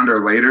fifth round or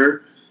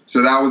later.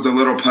 So that was a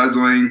little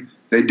puzzling.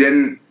 They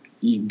didn't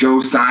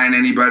go sign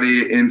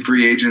anybody in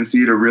free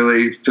agency to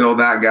really fill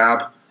that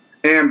gap.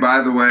 And by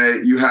the way,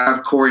 you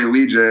have Corey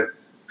Liuget,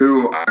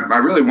 who I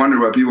really wonder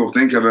what people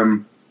think of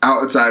him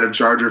outside of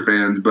Charger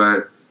fans,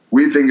 but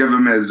we think of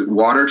him as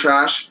water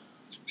trash.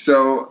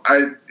 So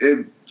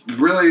it's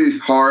really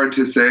hard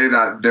to say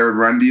that their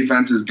run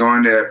defense is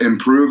going to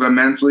improve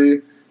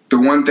immensely. The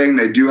one thing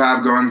they do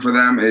have going for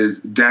them is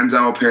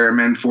Denzel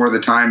Perryman, for the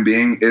time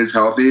being, is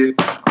healthy.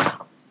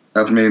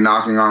 That's me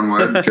knocking on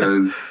wood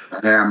because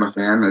hey, I'm a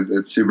fan.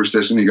 It's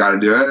superstition. You got to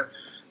do it.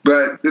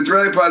 But it's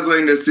really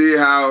puzzling to see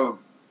how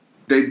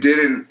they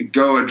didn't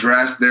go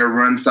address their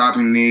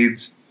run-stopping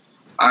needs.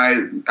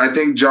 I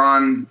think,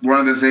 John, one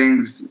of the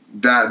things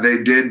that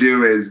they did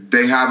do is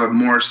they have a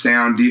more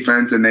sound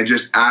defense, and they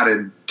just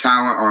added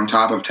talent on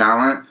top of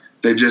talent.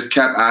 They just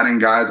kept adding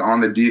guys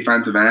on the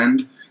defensive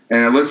end,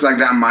 and it looks like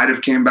that might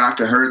have came back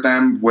to hurt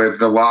them with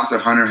the loss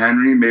of Hunter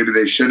Henry. Maybe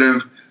they should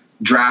have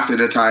drafted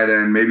a tight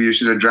end. Maybe you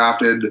should have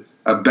drafted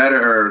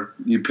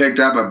you picked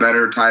up a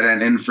better tight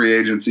end in free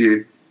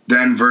agency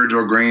than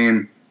Virgil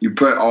Green. You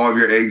put all of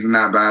your eggs in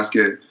that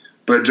basket.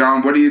 But,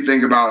 John, what do you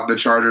think about the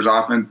Chargers'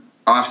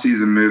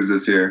 off-season moves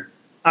this year?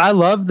 I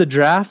love the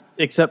draft,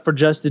 except for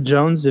Justin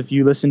Jones. If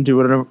you listen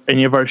to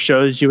any of our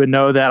shows, you would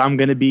know that I'm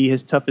going to be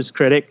his toughest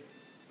critic.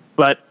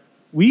 But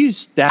we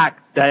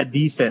stacked that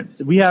defense.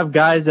 We have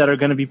guys that are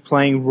going to be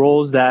playing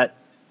roles that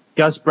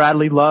Gus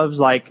Bradley loves,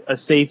 like a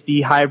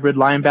safety hybrid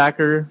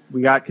linebacker.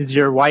 We got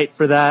Kazir White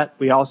for that.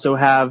 We also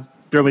have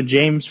Derwin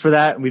James for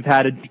that. And we've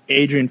had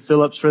Adrian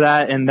Phillips for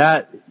that. And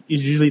that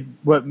is usually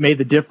what made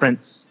the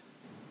difference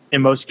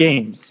in most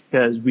games,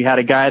 because we had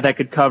a guy that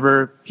could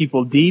cover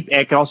people deep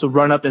and could also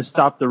run up and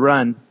stop the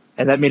run.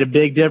 And that made a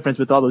big difference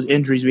with all those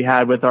injuries we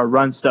had with our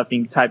run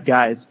stuffing type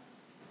guys.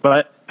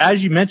 But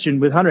as you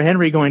mentioned, with Hunter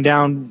Henry going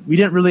down, we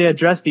didn't really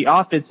address the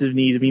offensive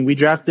needs. I mean, we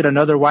drafted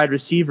another wide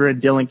receiver in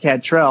Dylan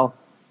Cantrell,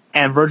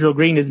 and Virgil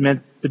Green is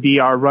meant to be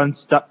our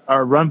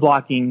run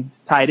blocking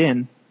tight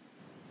end.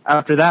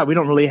 After that, we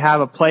don't really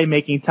have a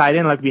playmaking tight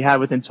end like we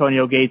had with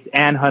Antonio Gates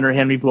and Hunter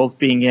Henry both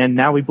being in.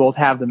 Now we both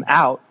have them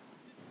out.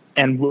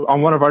 And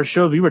on one of our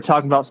shows, we were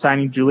talking about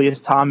signing Julius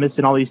Thomas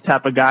and all these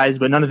type of guys,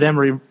 but none of them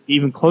are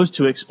even close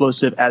to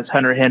explosive as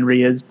Hunter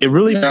Henry is. It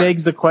really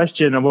begs the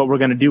question of what we're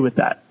going to do with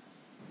that.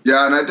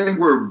 Yeah, and I think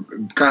we're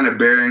kind of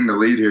bearing the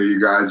lead here,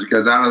 you guys,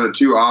 because out of the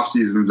two off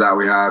seasons that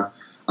we have,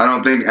 I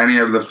don't think any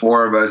of the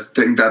four of us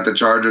think that the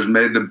Chargers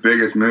made the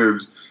biggest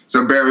moves.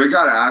 So, Bear, we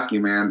got to ask you,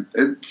 man.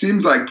 It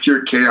seems like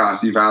pure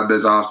chaos you've had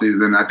this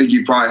offseason. I think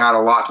you probably had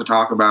a lot to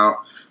talk about.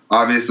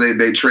 Obviously,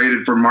 they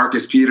traded for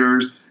Marcus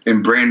Peters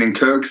and Brandon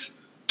Cooks,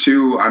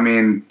 two,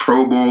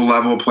 Pro Bowl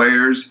level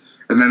players.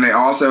 And then they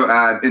also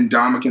add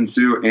Ndamukong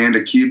Suh and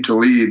Aqib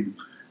Talib.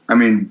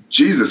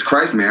 Jesus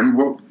Christ, man.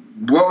 What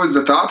was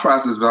the thought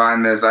process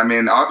behind this?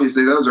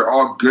 Obviously those are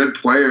all good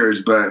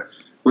players, but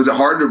was it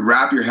hard to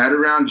wrap your head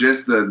around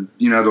just the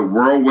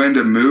whirlwind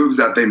of moves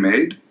that they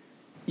made?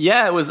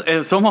 Yeah, it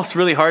was almost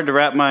really hard to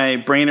wrap my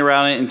brain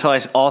around it until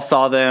I all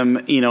saw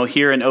them,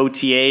 here in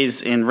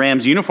OTAs in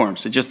Rams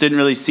uniforms. It just didn't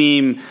really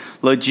seem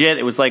legit.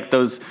 It was like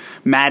those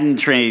Madden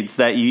trades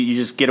that you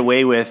just get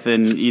away with,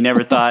 and you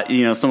never thought,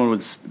 someone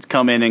would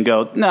come in and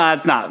go, no,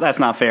 that's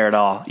not fair at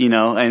all,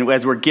 And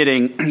as we're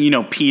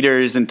getting,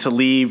 Peters and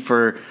Talib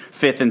for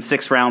 5th and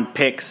 6th round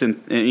picks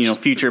and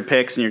future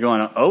picks, and you're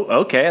going,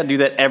 oh, okay, I'll do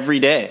that every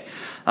day.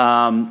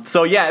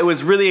 So yeah, it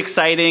was really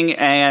exciting,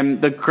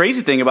 and the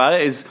crazy thing about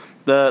it is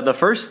the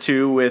first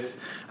two with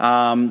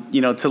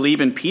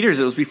Talib and Peters,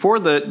 it was before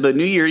the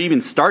new year even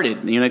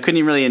started. They couldn't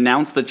even really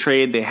announce the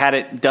trade. They had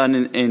it done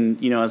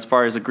in as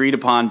far as agreed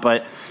upon,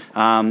 but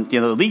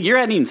the league year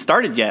hadn't even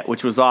started yet,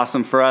 which was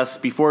awesome for us.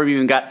 Before we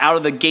even got out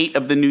of the gate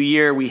of the new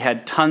year, we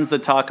had tons to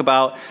talk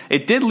about.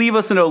 It did leave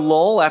us in a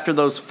lull after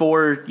those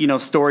four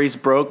stories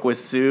broke with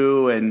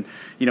Suh and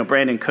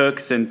Brandon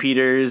Cooks and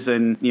Peters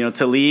and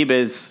Talib.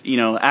 Is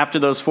after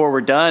those four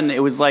were done, it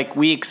was like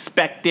we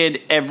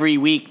expected every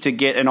week to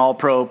get an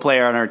all-pro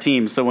player on our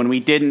team. So when we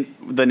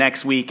didn't the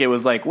next week, it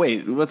was like,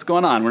 wait, what's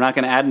going on? We're not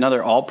going to add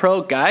another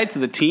all-pro guy to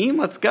the team?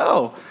 Let's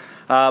go.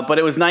 But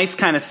it was nice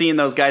kind of seeing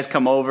those guys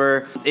come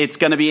over. It's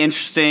going to be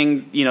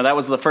interesting. That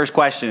was the first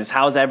question, is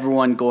how's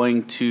everyone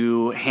going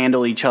to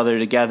handle each other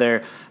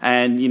together?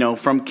 And,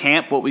 from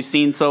camp, what we've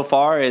seen so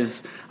far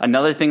is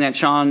another thing that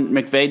Sean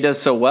McVay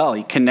does so well.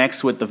 He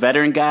connects with the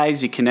veteran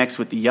guys. He connects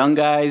with the young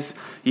guys.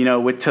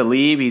 With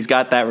Talib, he's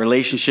got that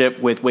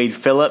relationship with Wade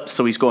Phillips,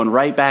 so he's going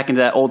right back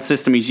into that old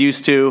system he's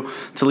used to.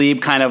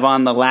 Talib kind of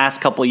on the last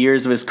couple of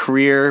years of his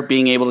career,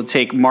 being able to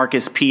take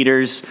Marcus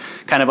Peters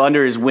kind of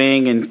under his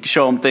wing and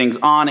show him things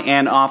on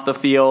and off the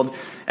field.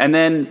 And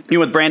then,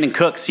 with Brandon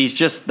Cooks, he's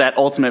just that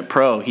ultimate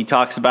pro. He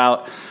talks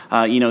about,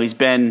 he's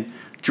been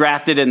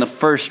drafted in the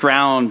first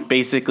round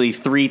basically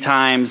 3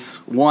 times,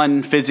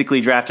 one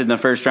physically drafted in the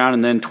first round,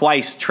 and then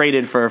twice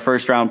traded for a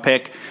first-round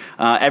pick.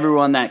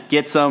 Everyone that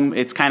gets him,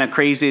 it's kind of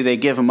crazy. They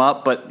give him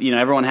up, but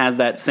everyone has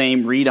that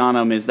same read on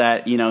him, is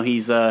that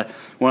he's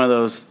one of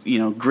those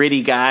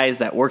gritty guys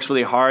that works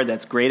really hard,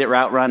 that's great at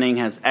route running,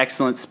 has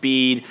excellent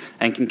speed,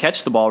 and can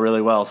catch the ball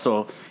really well.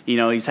 So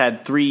he's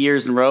had 3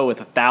 years in a row with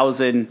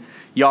 1,000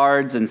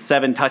 yards and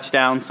 7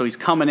 touchdowns. So he's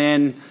coming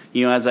in,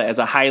 as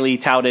a highly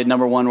touted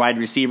number 1 wide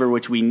receiver,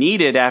 which we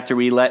needed after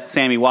we let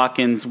Sammy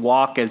Watkins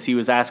walk, as he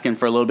was asking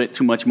for a little bit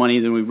too much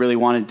money than we really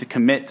wanted to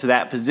commit to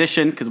that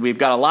position, because we've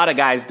got a lot of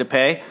guys to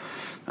pay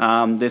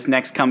this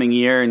next coming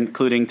year,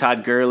 including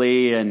Todd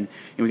Gurley, and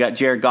we got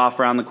Jared Goff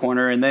around the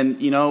corner, and then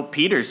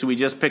Peters, who we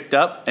just picked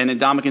up, and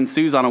Ndamukong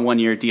Suh's on a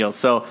 1-year deal.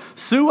 So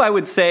Suh, I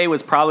would say,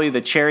 was probably the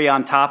cherry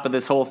on top of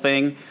this whole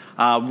thing.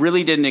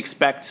 Really didn't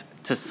expect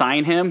to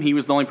sign him. He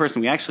was the only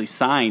person we actually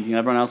signed.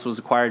 Everyone else was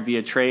acquired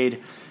via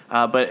trade.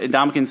 But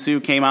Ndamukong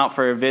Suh came out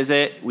for a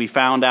visit. We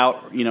found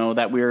out,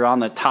 that we were on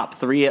the top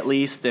 3 at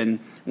least. And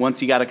once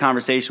he got a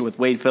conversation with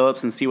Wade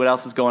Phillips and see what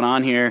else is going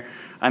on here.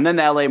 And then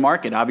the LA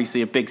market,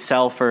 obviously a big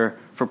sell for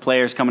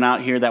players coming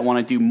out here that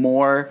want to do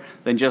more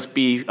than just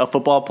be a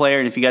football player.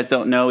 And if you guys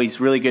don't know, he's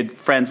really good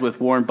friends with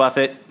Warren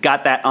Buffett,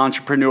 got that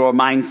entrepreneurial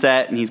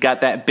mindset, and he's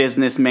got that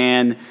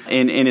businessman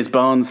in his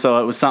bones.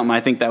 So it was something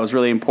I think that was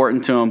really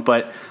important to him.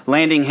 But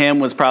landing him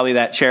was probably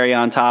that cherry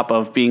on top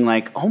of being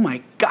like, oh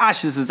my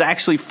gosh, this is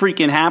actually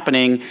freaking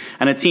happening.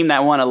 And a team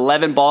that won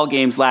 11 ball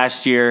games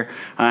last year,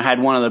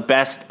 had one of the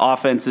best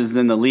offenses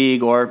in the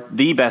league, or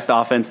the best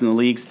offense in the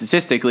league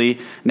statistically,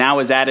 now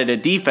has added a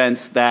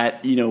defense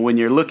that, when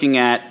you're looking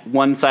at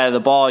one side of the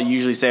ball, you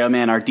usually say, oh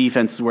man, our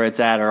defense is where it's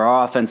at, or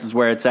our offense is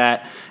where it's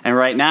at. And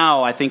right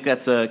now, I think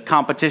that's a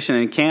competition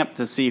in camp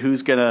to see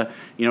who's going to,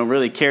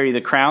 really carry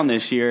the crown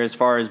this year as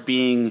far as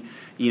being,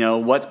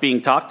 what's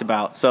being talked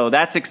about. So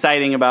that's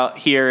exciting about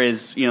here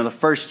is, the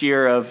first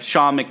year of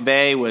Sean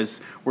McVay was,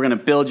 we're going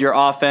to build your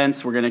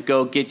offense. We're going to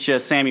go get you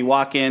Sammy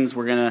Watkins.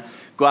 We're going to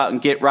go out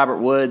and get Robert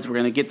Woods. We're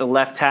going to get the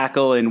left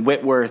tackle in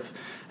Whitworth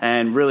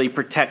and really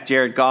protect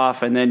Jared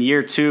Goff. And then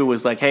year 2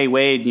 was like, hey,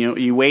 Wade,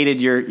 you waited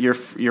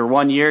your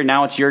 1 year.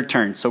 Now it's your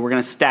turn. So we're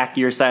going to stack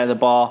your side of the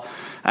ball.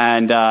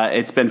 And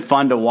it's been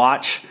fun to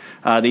watch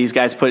these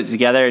guys put it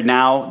together.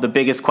 Now the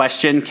biggest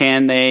question,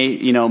 can they,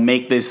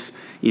 make this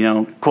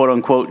quote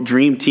unquote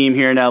dream team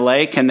here in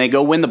LA, can they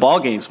go win the ball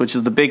games, which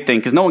is the big thing,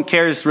 because no one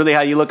cares really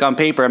how you look on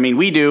paper. I mean,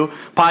 we do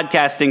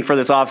podcasting for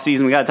this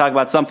offseason. We got to talk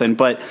about something,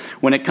 but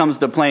when it comes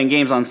to playing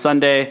games on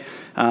Sunday,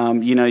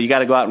 you got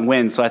to go out and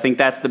win. So I think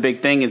that's the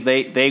big thing, is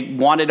they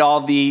wanted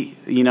all the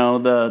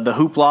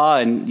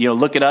hoopla and,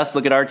 look at us,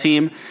 look at our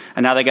team,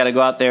 and now they got to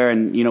go out there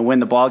and, win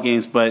the ball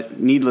games. But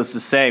needless to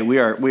say, we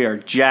are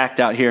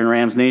jacked out here in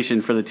Rams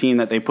Nation for the team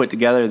that they put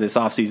together this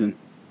offseason.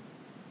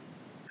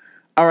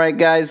 All right,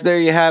 guys, there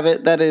you have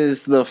it. That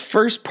is the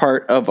first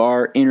part of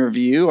our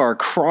interview, our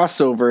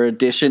crossover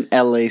edition,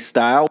 LA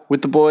style,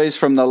 with the boys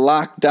from the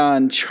Locked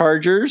On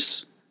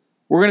Chargers.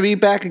 We're going to be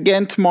back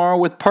again tomorrow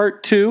with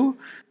part 2.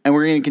 And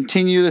we're going to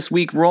continue this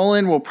week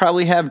rolling. We'll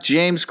probably have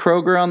James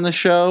Kroger on the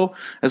show,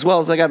 as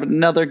well as I got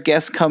another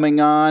guest coming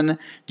on,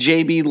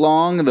 JB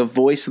Long, the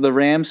voice of the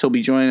Rams. He'll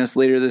be joining us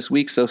later this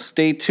week, so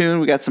stay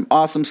tuned. We got some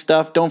awesome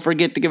stuff. Don't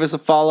forget to give us a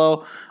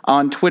follow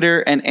on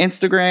Twitter and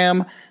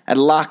Instagram at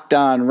Locked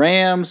On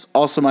Rams.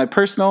 Also my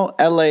personal,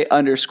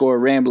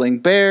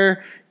 LA_Rambling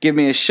Bear. Give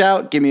me a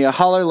shout, give me a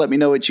holler, let me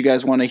know what you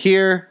guys want to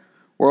hear.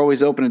 We're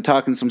always open to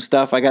talking some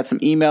stuff. I got some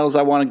emails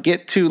I want to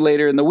get to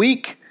later in the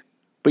week.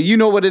 But you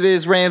know what it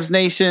is, Rams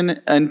Nation.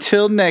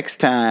 Until next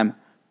time,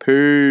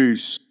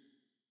 peace.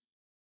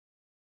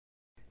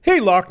 Hey,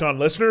 Locked On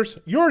listeners.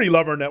 You already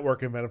love our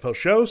network of NFL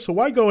shows, so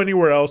why go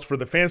anywhere else for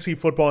the fantasy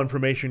football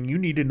information you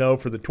need to know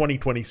for the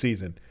 2020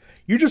 season?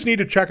 You just need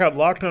to check out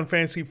Locked On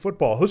Fantasy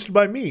Football, hosted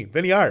by me,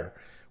 Vinny Iyer.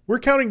 We're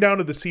counting down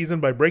to the season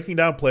by breaking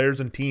down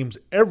players and teams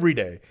every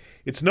day.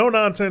 It's no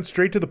nonsense,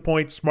 straight to the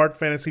point, smart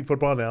fantasy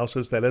football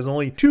analysis that has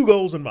only 2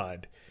 goals in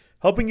mind: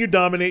 helping you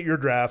dominate your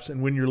drafts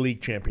and win your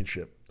league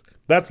championship.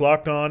 That's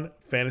Locked On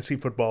Fantasy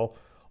Football,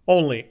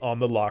 only on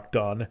the Locked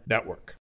On Network.